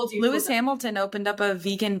 we'll do. Lewis Hamilton opened up a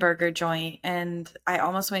vegan burger joint, and I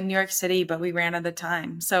almost went to New York City, but we ran out of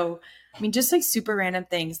time. So, I mean, just like super random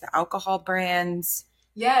things, the alcohol brands.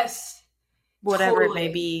 Yes. Whatever it may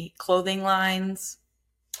be, clothing lines.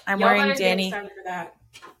 I'm wearing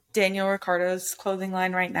Daniel Ricciardo's clothing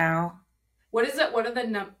line right now. What is it? What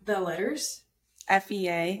are the letters?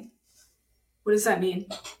 FEA. What does that mean?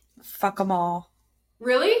 Fuck them all.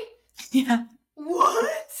 Really? Yeah.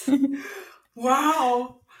 What?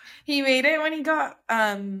 Wow. He made it when he got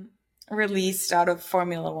released out of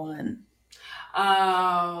Formula One.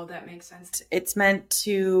 Oh, that makes sense. It's meant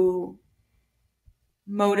to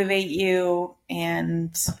motivate you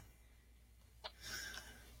and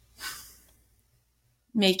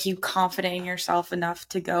make you confident in yourself enough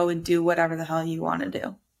to go and do whatever the hell you want to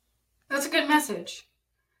do. That's a good message.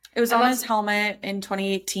 It was on his helmet in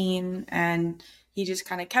 2018, and he just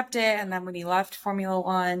kind of kept it. And then when he left Formula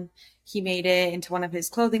One, he made it into one of his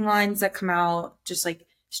clothing lines that come out just like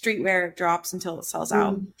streetwear, drops until it sells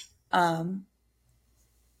out. And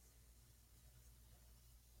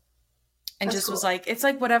that's just cool. Was like, it's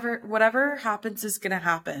like whatever happens is going to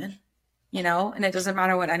happen, and it doesn't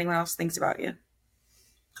matter what anyone else thinks about you.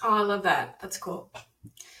 Oh, I love that. That's cool.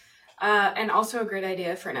 And also a great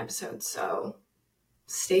idea for an episode. So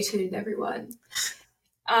stay tuned, everyone.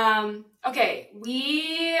 Okay,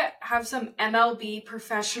 we have some MLB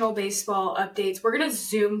professional baseball updates. We're going to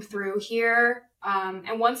zoom through here.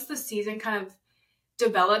 And once the season kind of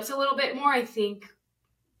develops a little bit more, I think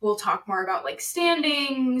we'll talk more about like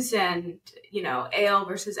standings and, AL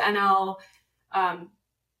versus NL.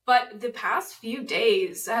 But the past few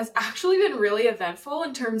days has actually been really eventful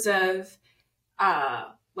in terms of,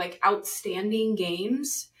 like outstanding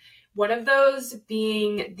games. One of those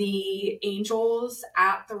being the Angels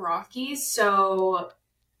at the Rockies. So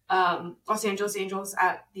Los Angeles Angels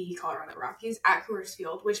at the Colorado Rockies at Coors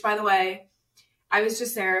Field, which, by the way, I was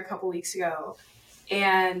just there a couple weeks ago.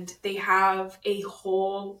 And they have you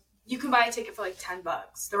can buy a ticket for like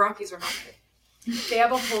 $10. The Rockies are not good. They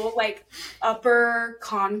have a whole like upper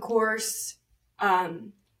concourse.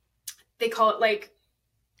 They call it like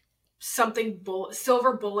something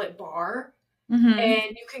silver bullet bar. Mm-hmm.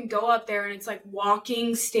 And you can go up there and it's like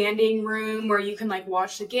walking standing room where you can like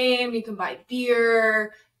watch the game. You can buy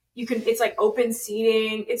beer. It's like open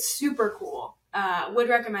seating. It's super cool. Would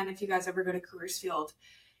recommend if you guys ever go to Coors Field.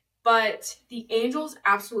 But the Angels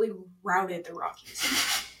absolutely routed the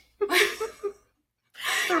Rockies.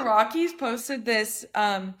 The Rockies posted this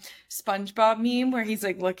SpongeBob meme where he's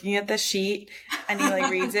like looking at the sheet and he like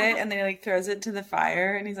reads it and then he like throws it to the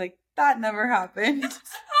fire and he's like, that never happened.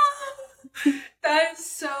 That is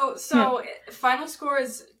so final score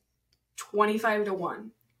is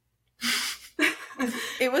 25-1.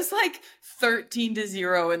 It was like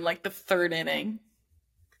 13-0 in like the third inning.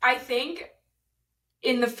 I think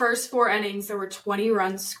in the first 4 innings there were 20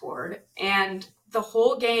 runs scored, and the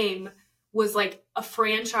whole game was like a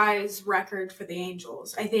franchise record for the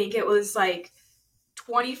Angels. I think it was like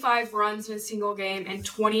 25 runs in a single game and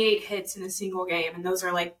 28 hits in a single game, and those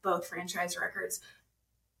are like both franchise records.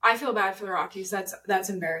 I feel bad for the Rockies. That's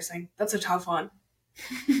embarrassing. That's a tough one.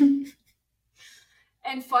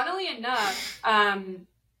 And funnily enough,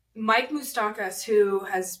 Mike Moustakas, who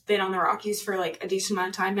has been on the Rockies for like a decent amount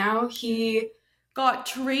of time now, he got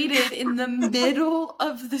traded in the middle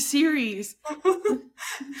of the series.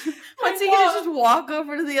 What's he gonna just walk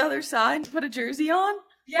over to the other side to put a jersey on?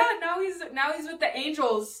 Yeah, now he's with the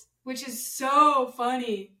Angels, which is so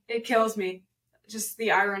funny. It kills me. Just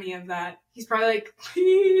the irony of that. He's probably like,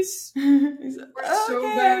 please. We're so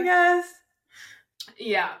bad. I guess.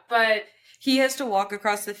 Yeah, but he has to walk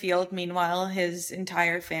across the field. Meanwhile, his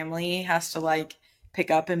entire family has to like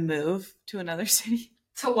pick up and move to another city.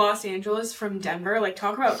 To Los Angeles from Denver. Like,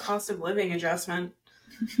 talk about cost of living adjustment.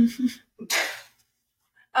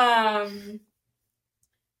 And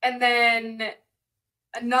then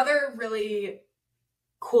another really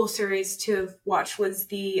cool series to watch was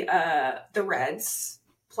the Reds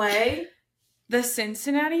play. The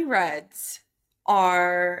Cincinnati Reds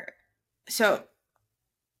are so.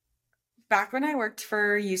 Back when I worked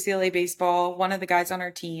for UCLA baseball, one of the guys on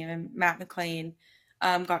our team, Matt McLean,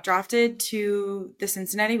 got drafted to the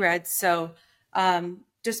Cincinnati Reds. So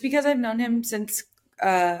just because I've known him since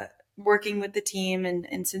working with the team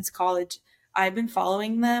and since college, I've been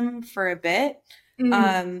following them for a bit.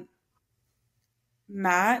 Mm-hmm.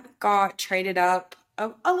 Matt got traded up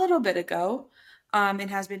a little bit ago and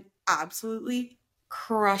has been absolutely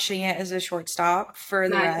crushing it as a shortstop for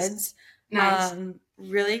the Reds. Nice.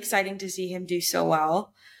 Really exciting to see him do so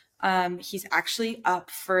well. He's actually up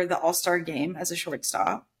for the All-Star game as a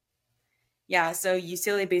shortstop. Yeah, so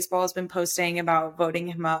UCLA baseball has been posting about voting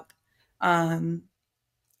him up. I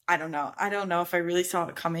don't know. I don't know if I really saw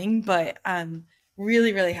it coming, but I'm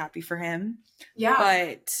really, really happy for him. Yeah.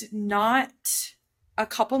 But not a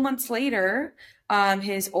couple months later,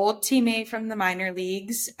 his old teammate from the minor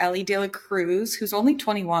leagues, Elly De La Cruz, who's only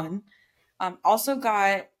 21, also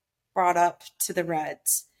got brought up to the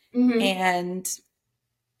Reds and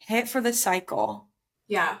hit for the cycle.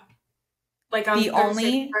 Yeah. Like on the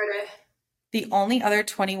only other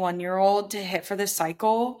 21-year-old to hit for the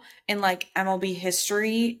cycle in like MLB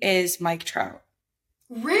history is Mike Trout.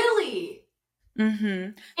 Really?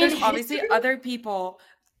 Mm-hmm. There's obviously other people,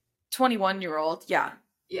 21-year-old, yeah.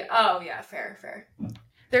 Yeah. Oh, yeah. Fair.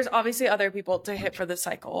 There's obviously other people to hit for the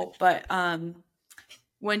cycle, but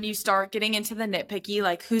when you start getting into the nitpicky,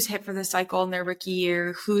 like who's hit for the cycle in their rookie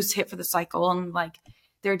year, who's hit for the cycle in like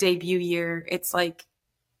their debut year, it's like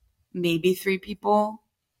maybe 3 people.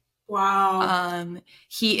 Wow.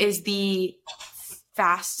 He is the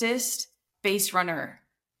fastest base runner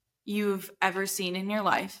you've ever seen in your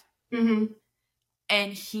life. Mm-hmm.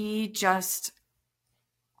 And he just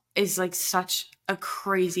is like such a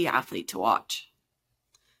crazy athlete to watch.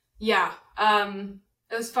 Yeah.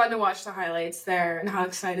 It was fun to watch the highlights there and how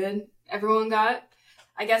excited everyone got.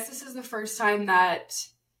 I guess this is the first time that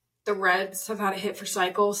the Reds have had a hit for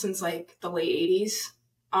cycle since like the late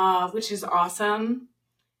 80s, which is awesome.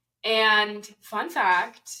 And fun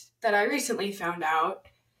fact that I recently found out,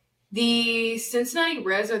 the Cincinnati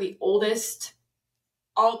Reds are the oldest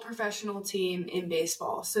all-professional team in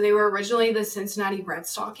baseball. So they were originally the Cincinnati Red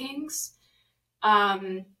Stockings.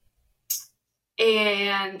 And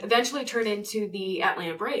eventually turned into the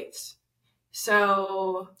Atlanta Braves.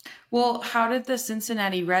 So... Well, how did the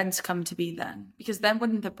Cincinnati Reds come to be then? Because then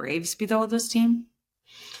wouldn't the Braves be the oldest team?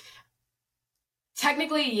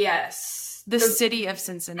 Technically, yes. The city of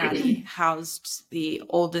Cincinnati housed the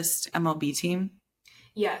oldest MLB team?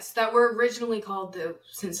 Yes, that were originally called the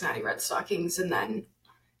Cincinnati Red Stockings and then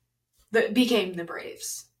became the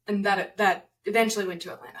Braves. And that eventually went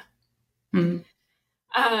to Atlanta.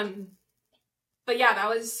 Mm-hmm. But yeah, that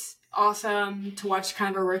was awesome to watch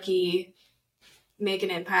kind of a rookie make an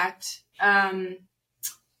impact.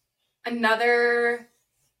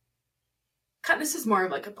 This is more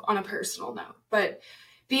of like on a personal note, but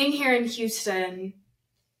being here in Houston,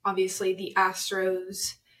 obviously the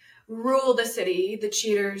Astros rule the city, the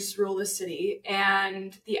cheaters rule the city,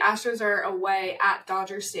 and the Astros are away at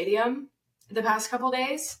Dodger Stadium the past couple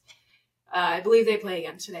days. I believe they play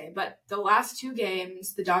again today, but the last 2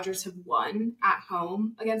 games, the Dodgers have won at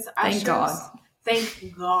home against the Astros.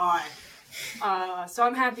 Thank God. So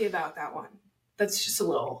I'm happy about that one. That's just a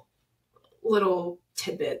little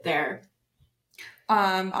tidbit there.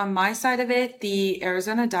 On my side of it, the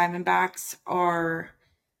Arizona Diamondbacks are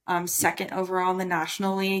second overall in the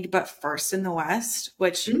National League, but first in the West,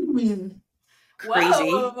 which crazy.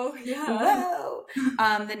 Whoa, yeah. Whoa.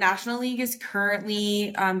 The National League is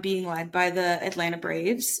currently being led by the Atlanta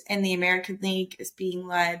Braves, and the American League is being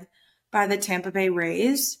led by the Tampa Bay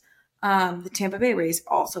Rays. The Tampa Bay Rays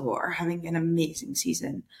also are having an amazing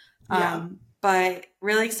season. Yeah. But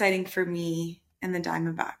really exciting for me and the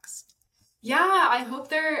Diamondbacks. Yeah, I hope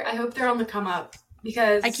they're on the come up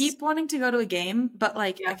because I keep wanting to go to a game, but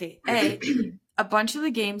like, yeah. okay, a bunch of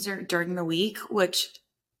the games are during the week, which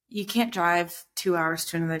you can't drive 2 hours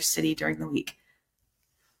to another city during the week.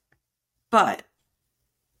 But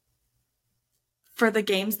for the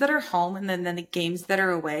games that are home and then the games that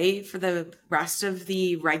are away for the rest of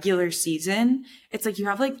the regular season, it's like you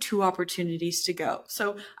have like 2 opportunities to go.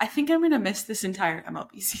 So I think I'm going to miss this entire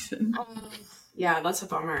MLB season. Yeah, that's a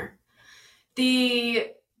bummer. The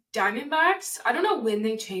Diamondbacks, I don't know when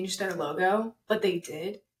they changed their logo, but they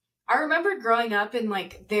did. I remember growing up and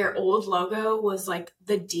like their old logo was like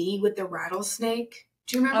the D with the rattlesnake.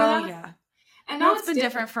 Do you remember that? Yeah. And No, now it's been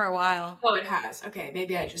different for a while. Oh, it has. Okay,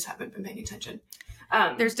 maybe I just haven't been paying attention.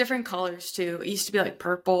 There's different colors too. It used to be like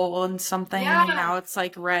purple and something, Yeah. and now it's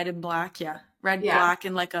like red and black. Yeah, red, Yeah. black,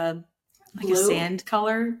 and like a Blue? sand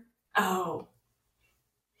color. Oh.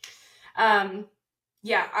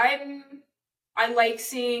 Yeah, I like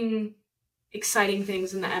seeing exciting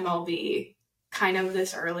things in the MLB kind of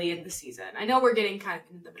this early in the season. I know we're getting kind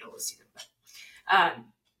of in the middle of the season, but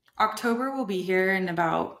October will be here in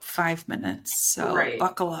about 5 minutes, so Right.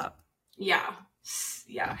 buckle up. yeah.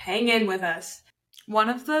 Yeah, hang in with us. One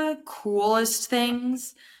of the coolest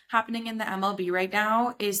things happening in the MLB right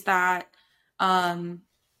now is that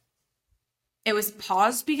it was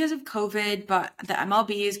paused because of COVID, but the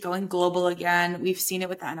MLB is going global again. We've seen it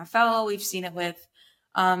with the NFL. We've seen it with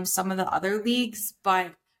some of the other leagues.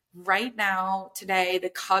 But right now, today, the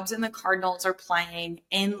Cubs and the Cardinals are playing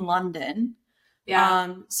in London.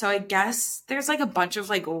 Yeah. So I guess there's like a bunch of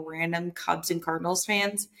like random Cubs and Cardinals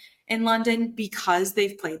fans in London because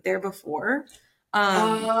they've played there before.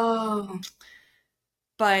 But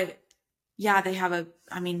yeah, they have a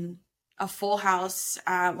full house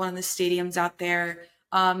at one of the stadiums out there.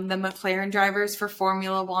 The McLaren drivers for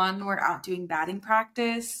Formula One were out doing batting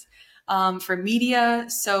practice for media.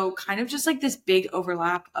 So kind of just like this big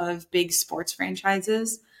overlap of big sports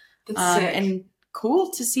franchises. That's sick. And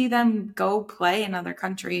cool to see them go play in other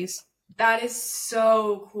countries. That is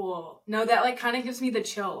so cool. No, that like kind of gives me the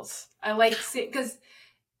chills. I like because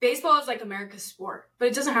baseball is like America's sport, but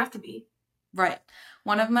it doesn't have to be. Right.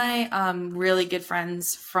 One of my really good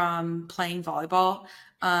friends from playing volleyball,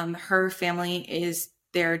 her family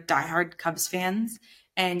they're diehard Cubs fans,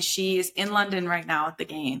 and she is in London right now at the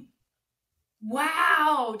game.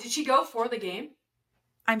 Wow. Did she go for the game?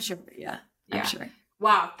 I'm sure, yeah. I'm sure.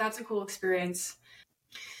 Wow, that's a cool experience.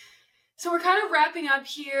 So we're kind of wrapping up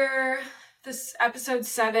here. This episode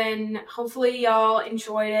 7. Hopefully y'all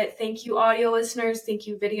enjoyed it. Thank you, audio listeners. Thank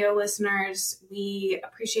you, video listeners. We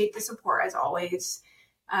appreciate the support as always.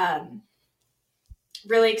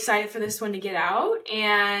 Really excited for this one to get out.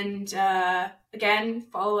 And again,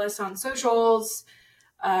 follow us on socials.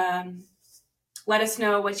 Let us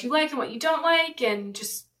know what you like and what you don't like, and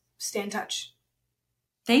just stay in touch.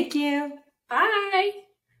 Thank you. Bye.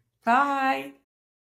 Bye.